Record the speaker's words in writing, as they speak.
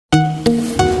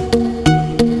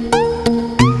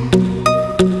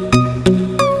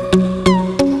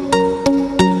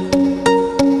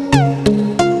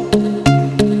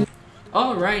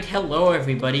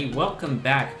welcome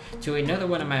back to another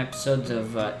one of my episodes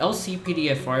of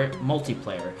LCPDFR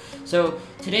multiplayer. So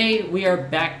today we are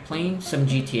back playing some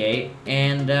GTA,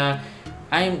 and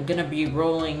I'm gonna be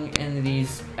rolling in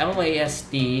these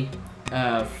LASD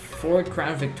Ford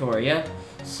Crown Victoria.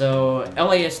 So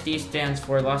LASD stands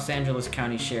for Los Angeles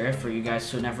County Sheriff, for you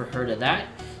guys who never heard of that.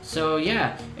 So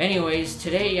yeah, anyways,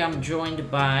 today I'm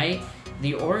joined by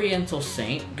the Oriental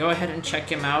Saint. Go ahead and check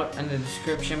him out in the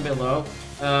description below.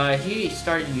 He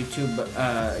started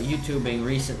YouTubing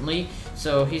recently,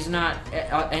 so he's not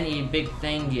any big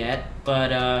thing yet,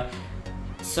 but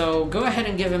so go ahead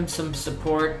and give him some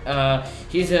support.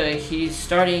 He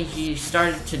started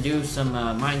to do some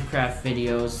Minecraft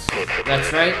videos.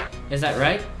 That's right. Is that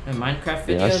right? Minecraft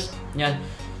videos? Yes.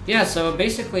 Yeah. So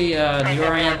basically, the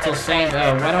Oriental Saint.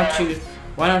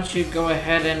 Why don't you go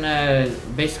ahead and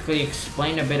basically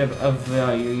explain a bit of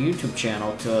your YouTube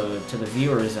channel to the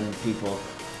viewers and people?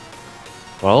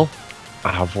 Well,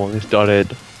 I have only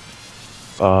started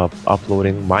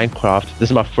uploading Minecraft. This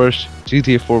is my first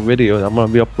GTA 4 video, and I'm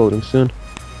gonna be uploading soon.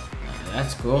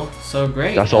 That's cool. So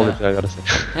great. That's all I gotta say.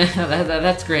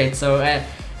 That's great. So,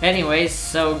 anyways,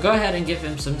 so go ahead and give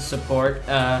him some support.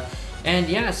 And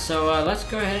yeah, so let's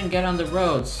go ahead and get on the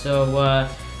road. So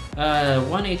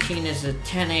 118 is a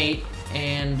 10-8,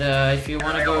 and if you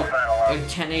want to go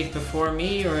 10-8 before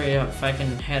me, or if I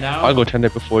can head out, I'll go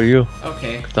 10-8 before you.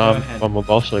 Okay. Go ahead. I'm a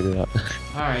boss like that.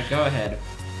 All right, go ahead.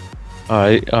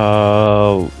 Alright,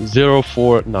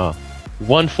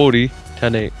 140,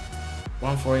 10-8.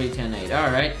 140, 10-8.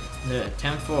 All right,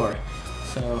 10-4.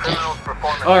 So,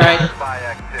 all right,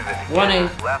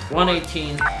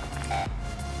 118.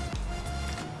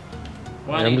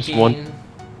 118.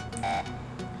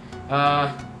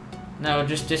 No,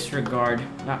 just disregard.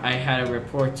 I had a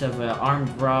report of armed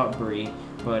robbery,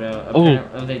 but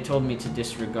apparently they told me to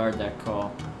disregard that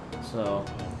call. So,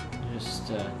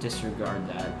 just disregard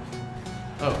that.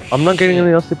 Oh, I'm not getting any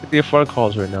LCPDFR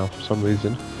calls right now for some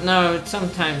reason. No,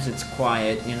 sometimes it's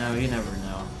quiet, you know, you never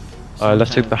know. Alright, let's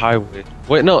take the highway.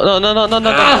 Wait, no.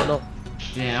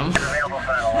 Damn.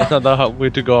 That's not the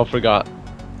way to go, I forgot.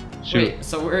 Shoot. Wait,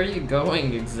 so where are you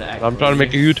going exactly? I'm trying to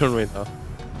make a U-turn right now.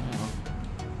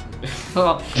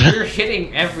 Well, you're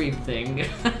hitting everything.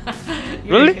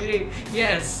 Really?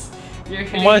 Yes. You're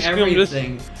hitting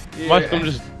everything. My screen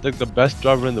just like the best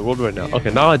driver in the world right now. Yeah. Okay,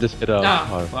 now I just hit a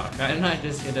car. Fuck, I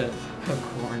just hit a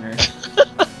corner.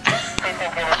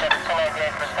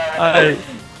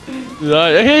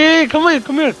 Hey, come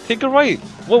here, take a right.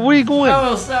 Where are you going?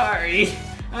 Oh, sorry.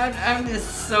 I'm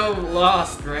just so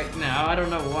lost right now. I don't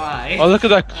know why. Oh, look at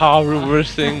that car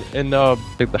reversing and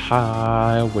take the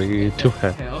highway to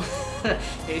hell.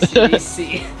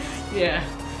 ACDC. Yeah.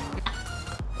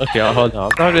 Okay, hold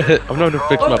on. I'm not gonna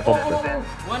fix my bumper.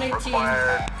 118.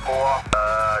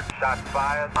 Shots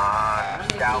fired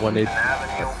on 118. Oh,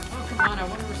 come on, I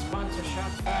want to respond to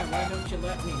shots fired. Why don't you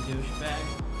let me, douchebag?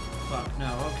 Fuck,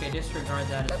 no. Okay, disregard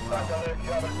that as well.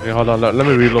 Okay, hold on. Let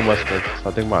me reload my script.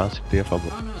 I think my LCPDFR.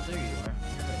 Oh, no, there you are.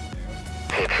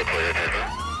 You're right there.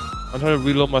 I'm trying to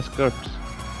reload my scripts.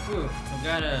 Ooh, we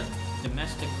got a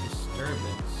domestic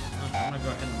disturbance. I'm gonna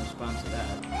go ahead and respond to that.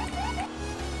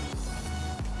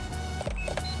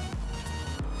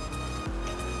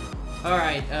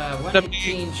 Alright,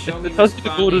 118, show me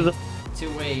responding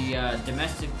to a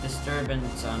domestic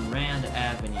disturbance on Rand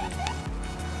Avenue.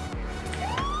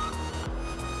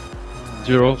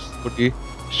 040,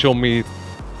 show me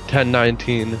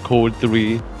 1019, code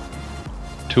 3,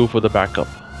 2 for the backup.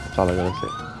 That's all I gotta say.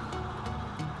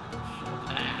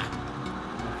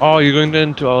 Oh, you're going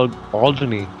into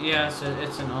Albany. Yeah, so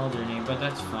it's in Albany, but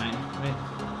that's fine.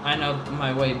 I know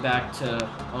my way back to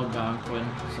Algonquin,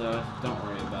 so don't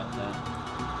worry about that.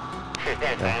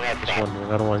 Yeah, just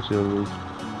wondering. I don't want you to lose.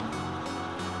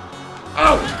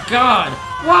 Oh God!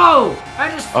 Whoa! I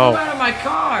just flew out of my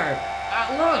car.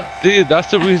 Look. Dude, that's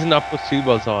the reason I put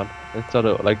seatbelts on instead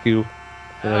of like you.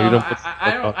 You know, you don't put.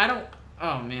 I don't.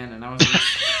 Oh man, and I was.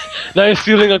 Now you're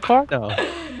stealing a car now.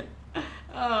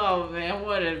 Oh man,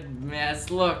 what a mess!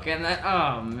 Look, and that.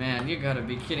 Oh man, you gotta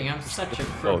be kidding! I'm such a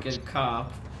crooked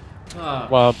cop. Oh.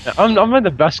 Well, I'm not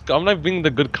the best. I'm not being the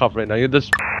good cop right now. You're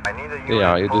just.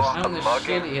 Yeah, you're just. I'm the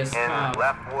shittiest cop.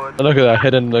 Look at that,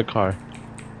 hidden in the car.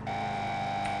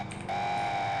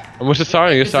 And what's the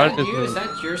siren? Your siren is. Is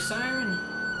that your siren?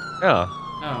 Yeah.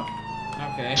 Oh.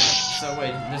 Okay. So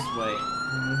wait, this way.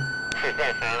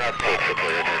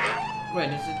 Wait,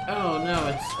 is it? Oh no,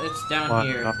 it's down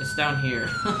here. No. It's down here.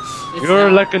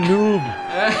 You're like a noob.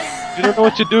 You don't know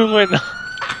what you're doing right now.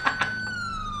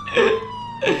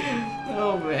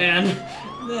 Oh man,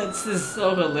 This is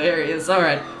so hilarious. All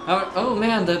right. Oh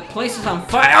man, the place is on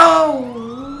fire. Oh.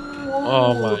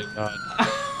 Oh my god.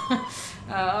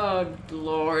 Oh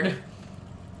Lord.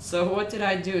 So what did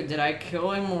I do? Did I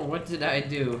kill him or what did I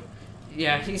do?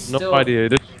 Yeah, he's still. No idea.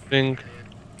 This thing.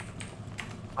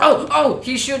 Oh!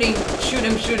 He's shooting! Shoot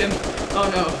him!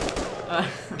 Oh no.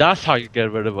 That's how you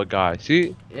get rid of a guy.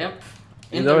 See? Yep.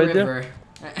 You In know the right there? river.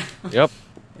 Yep.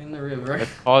 In the river.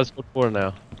 That's all it's good for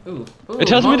now. Ooh. It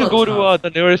tells me to go to Molotov. the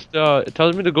nearest. It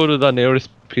tells me to go to the nearest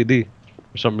PD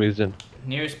for some reason.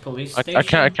 Nearest police station.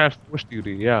 I can't force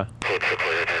duty. Yeah.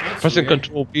 That's Pressing weird.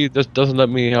 Control P just doesn't let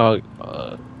me.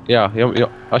 Yeah.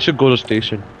 I should go to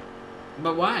station.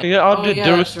 But why? Yeah, Oh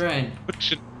yeah, that's right.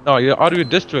 No, you're out of your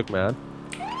district, man.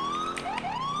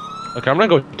 Okay, I'm gonna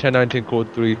go 1019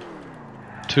 code 3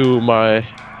 to my.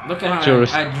 Look at how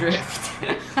Tourist. I drift.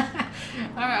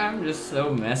 I'm just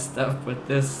so messed up with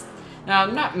this. Now,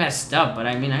 I'm not messed up, but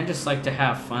I mean, I just like to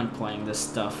have fun playing this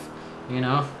stuff, you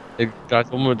know? Hey, guys,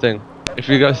 one more thing. If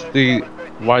you guys see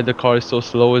why the car is so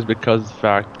slow, is because the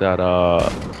fact that Oh,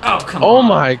 come on. Oh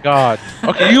my god.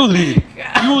 Okay, you lead.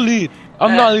 You lead.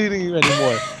 I'm not leading you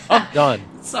anymore. I'm done.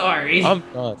 Sorry. I'm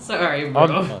done. Sorry, bro. I'm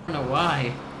I done. don't know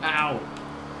why. Ow.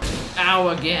 Ow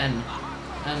again.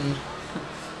 And...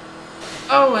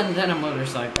 Oh, and then a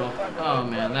motorcycle. Oh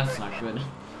man, that's not good.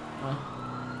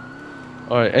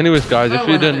 Alright, anyways, guys, if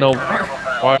you didn't know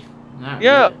why. Not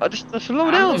Yeah, really. just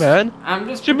slow down, man. I'm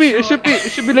just It should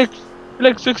be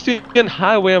like 60 in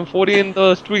highway and 40 in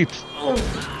the streets.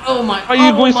 Oh my! Are you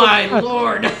oh going so my fast?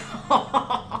 lord!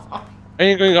 And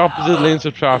you're going opposite lanes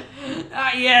of traffic.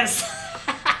 Yes.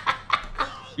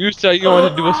 You said you wanted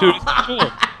to do a serious patrol.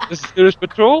 This is serious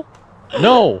patrol?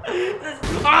 No.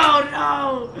 Oh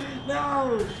no!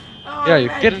 No! Oh, Yeah, you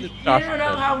man, get in the You traffic don't know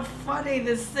then. how funny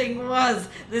this thing was.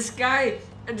 This guy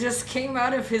just came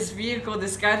out of his vehicle.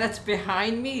 This guy that's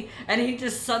behind me, and he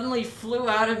just suddenly flew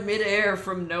out of midair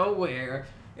from nowhere.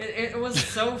 It was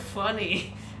so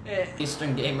funny.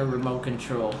 Eastern Gamer remote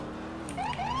control.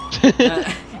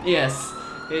 Yes.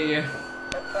 Yeah.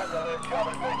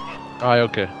 Alright,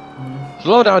 okay.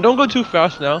 Slow down, don't go too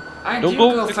fast now. I Don't do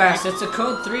go go quick. fast. It's a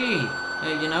code 3.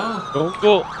 You know.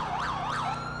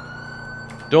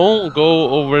 Don't go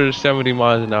over 70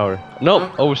 miles an hour.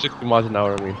 Nope, over 60 miles an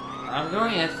hour, I mean. I'm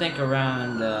going, I think,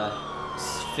 around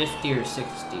 50 or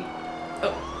 60.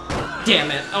 Oh,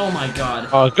 damn it! Oh my god.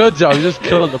 Oh, good job, you just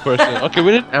killed the person. Okay,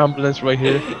 we need an ambulance right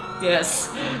here. Yes.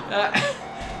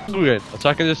 Good. So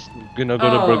I can just, go to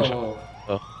Burger Shop.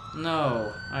 Oh.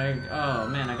 No. Oh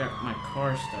man, I got my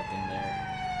car stuck in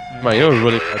there. Man, you're a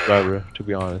really bad driver, to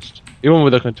be honest. Even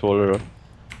with a controller.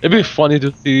 It'd be funny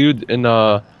to see you in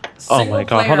Oh my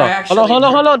god, hold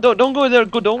on. Don't go there.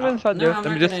 Don't go inside No, there. I'm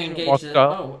Let me not just gonna engage walk the...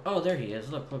 out. Oh, there he is.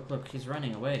 Look. He's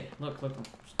running away. Look.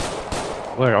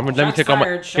 Where? Let me take out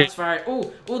my. Shots fired.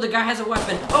 Oh, the guy has a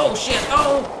weapon. Oh shit.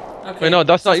 Oh. Okay. Wait, no,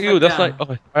 that's not you. Suspect That's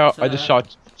down. not. Okay, I just shot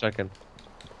you for a second.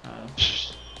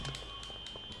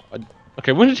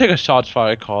 Okay, when you take a shots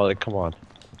fired, call it. Come on.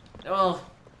 Well,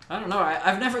 I don't know.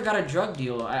 I've never got a drug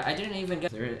deal. I didn't even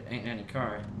get. There ain't any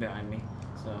car behind me,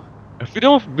 so. If you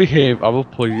don't behave, I will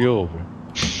pull you over.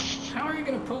 How are you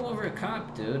gonna pull over a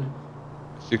cop, dude?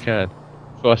 Yes, you can.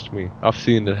 Trust me. I've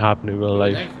seen it happen in real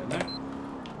life.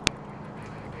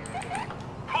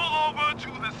 Pull over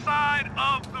to the side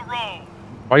of the road.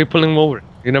 Why are you pulling him over?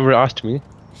 You never asked me.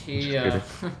 He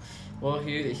well,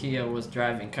 he was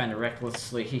driving kind of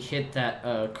recklessly. He hit that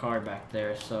car back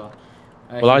there, so.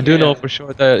 Well, I do know for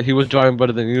sure that he was driving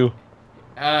better than you.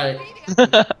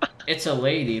 It's a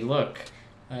lady. Look,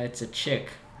 it's a chick.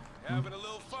 Having a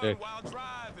little fun Chick. while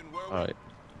driving. Alright.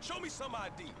 Show me some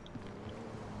ID.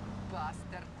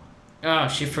 Oh,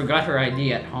 she forgot her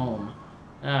ID at home.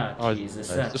 Oh, Oh, Jesus.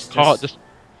 nice. That's Just call. Just.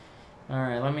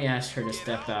 Alright, let me ask her to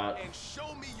step out. And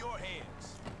show me your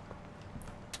hands.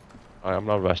 Alright, I'm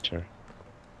not arresting her.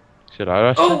 Should I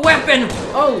arrest Oh, her? weapon!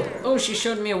 Oh, she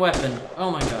showed me a weapon. Oh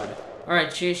my god.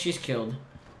 Alright, she's killed.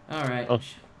 Alright. Oh.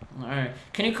 Alright.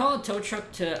 Can you call a tow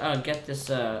truck to get this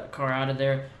car out of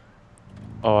there?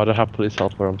 Oh, I don't have police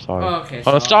help her. I'm sorry. Oh, okay.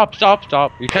 Hold on, so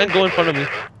stop! You can't go in front of me.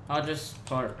 I'll just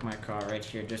park my car right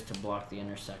here just to block the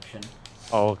intersection.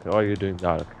 Oh, okay. Why are you doing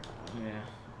that? Okay. Yeah.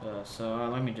 So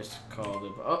let me just call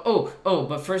the.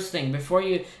 But first thing,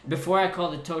 before I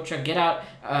call the tow truck, get out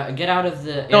of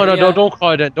the. No, area. don't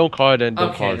call it in. Don't call it in. Don't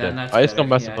Okay, call it then in. that's I just better. don't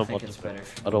mess Yeah, I with think them. it's better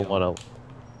if I we don't go. want to.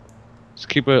 Just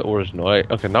keep it original. Right?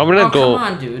 Okay, now we're gonna Oh, go.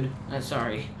 come on, dude.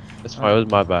 Sorry. That's fine. It was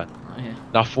my bad. Oh, yeah.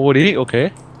 Now 40.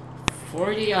 Okay.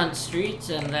 40 on streets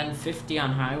and then 50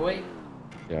 on highway.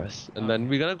 Yes. And then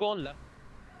we're gonna go on left.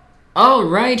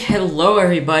 Alright, hello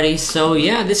everybody. So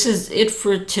yeah, this is it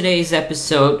for today's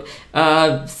episode.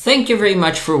 Thank you very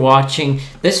much for watching.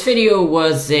 This video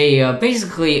was a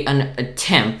basically an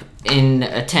attempt in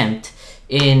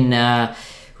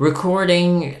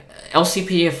recording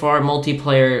LCPDFR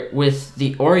multiplayer with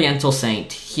the Oriental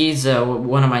Saint. He's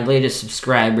one of my latest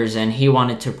subscribers, and he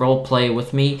wanted to roleplay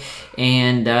with me,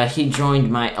 and he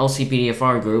joined my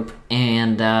LCPDFR group,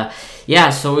 and yeah,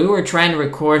 so we were trying to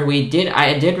record.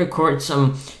 I did record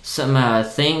some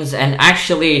things, and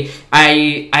actually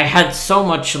I had so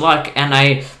much luck, and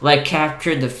I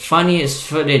captured the funniest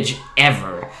footage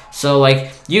ever. So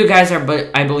you guys are,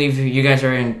 I believe you guys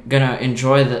are gonna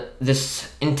enjoy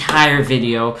this entire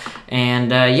video,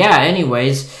 and yeah.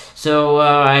 Anyways, so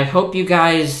I hope you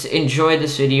guys enjoyed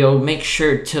this video. Make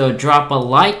sure to drop a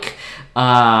like.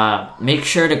 Make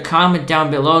sure to comment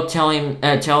down below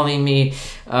telling me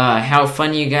how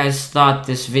funny you guys thought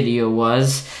this video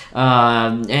was.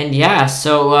 And yeah,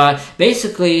 so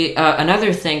basically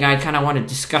another thing I kind of want to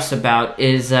discuss about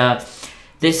is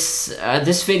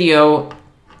this video.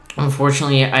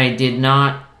 Unfortunately, I did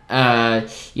not, I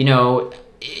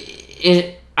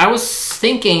was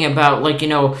thinking about,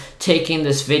 taking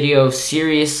this video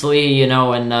seriously,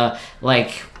 and,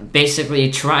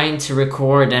 basically trying to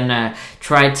record and,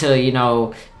 try to,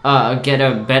 get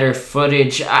a better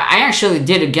footage. I actually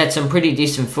did get some pretty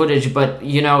decent footage, but,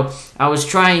 I was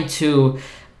trying to,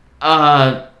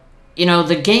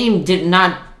 the game did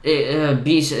not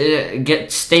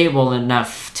get stable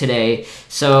enough today,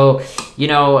 so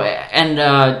and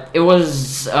it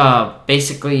was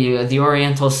basically the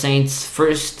Oriental Saint's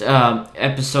first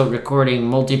episode recording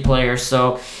multiplayer,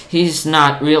 so he's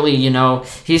not really,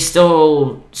 he's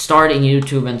still starting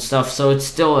YouTube and stuff, so it's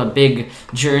still a big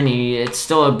journey, it's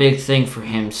still a big thing for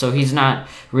him, so he's not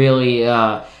really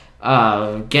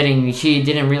he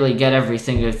didn't really get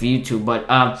everything of YouTube, but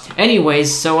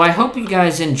anyways, so I hope you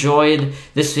guys enjoyed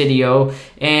this video,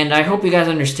 and I hope you guys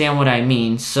understand what I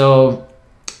mean. So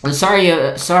I'm sorry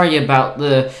about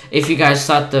if you guys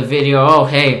thought the video, oh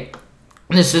hey,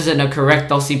 this isn't a correct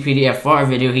LCPDFR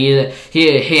video,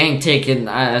 he ain't taking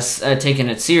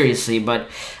it seriously, but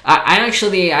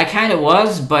I kind of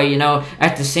was, but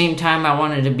at the same time I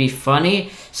wanted to be funny.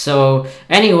 So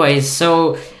anyways,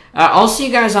 so I'll see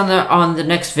you guys on the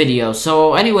next video.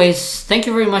 So anyways, thank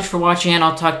you very much for watching, and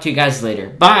I'll talk to you guys later.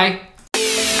 Bye!